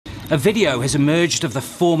A video has emerged of the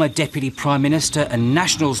former Deputy Prime Minister and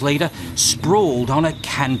Nationals leader sprawled on a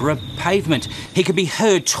Canberra pavement. He could be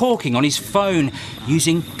heard talking on his phone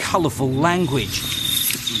using colourful language.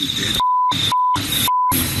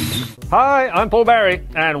 Hi, I'm Paul Barry,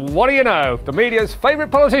 and what do you know? The media's favourite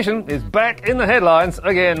politician is back in the headlines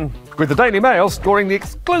again, with the Daily Mail scoring the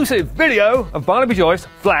exclusive video of Barnaby Joyce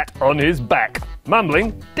flat on his back,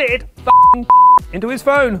 mumbling dead into his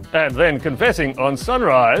phone, and then confessing on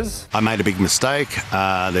Sunrise. I made a big mistake.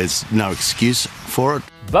 There's no excuse for it.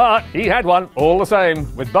 But he had one all the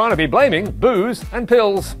same, with Barnaby blaming booze and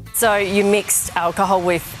pills. So you mixed alcohol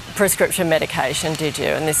with prescription medication, did you?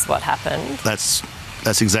 And this is what happened? That's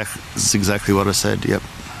exactly what I said, yep.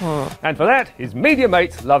 And for that, his media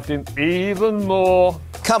mates loved him even more.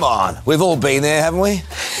 Come on, we've all been there, haven't we?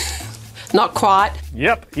 Not quite.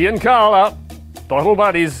 Yep, he and Karl are bottle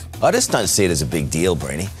buddies. I just don't see it as a big deal,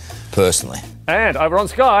 Brenny, personally. And over on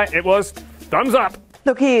Sky, it was thumbs up.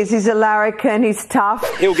 Look, he's a larrikin, he's tough.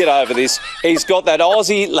 He'll get over this. He's got that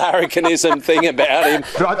Aussie larrikinism thing about him.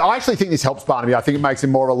 But I actually think this helps Barnaby. I think it makes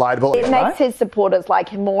him more relatable. It makes his supporters like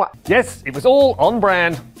him more. Yes, it was all on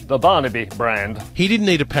brand. The Barnaby brand. He didn't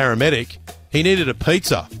need a paramedic. He needed a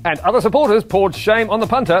pizza. And other supporters poured shame on the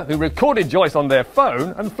punter who recorded Joyce on their phone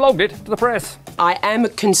and flogged it to the press. I am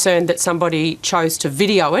concerned that somebody chose to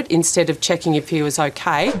video it instead of checking if he was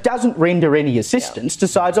okay. Doesn't render any assistance,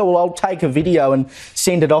 decides, oh, well, I'll take a video and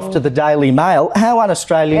send it off to the Daily Mail. How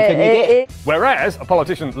un-Australian can you get? Whereas a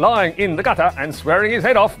politician lying in the gutter and swearing his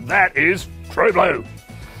head off, that is true blue.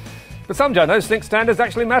 But some journos think standards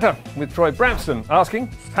actually matter, with Troy Brampston asking,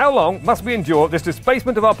 how long must we endure this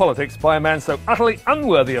debasement of our politics by a man so utterly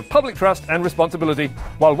unworthy of public trust and responsibility,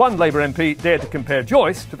 while one Labour MP dared to compare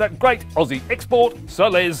Joyce to that great Aussie export, Sir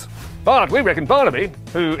Les. But we reckon Barnaby,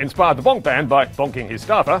 who inspired the bonk ban by bonking his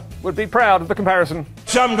staffer, would be proud of the comparison.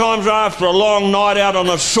 Sometimes after a long night out on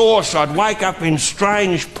the sauce, I'd wake up in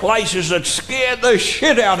strange places that scared the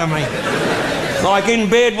shit out of me. Like in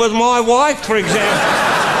bed with my wife, for example.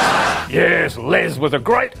 Yes, Les was a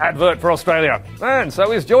great advert for Australia, and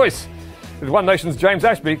so is Joyce, with One Nation's James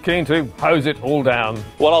Ashby keen to hose it all down.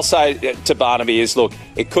 What I'll say to Barnaby is, look,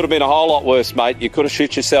 it could have been a whole lot worse, mate. You could have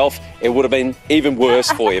shot yourself. It would have been even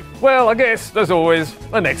worse for you. Well, I guess there's always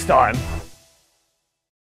the next time.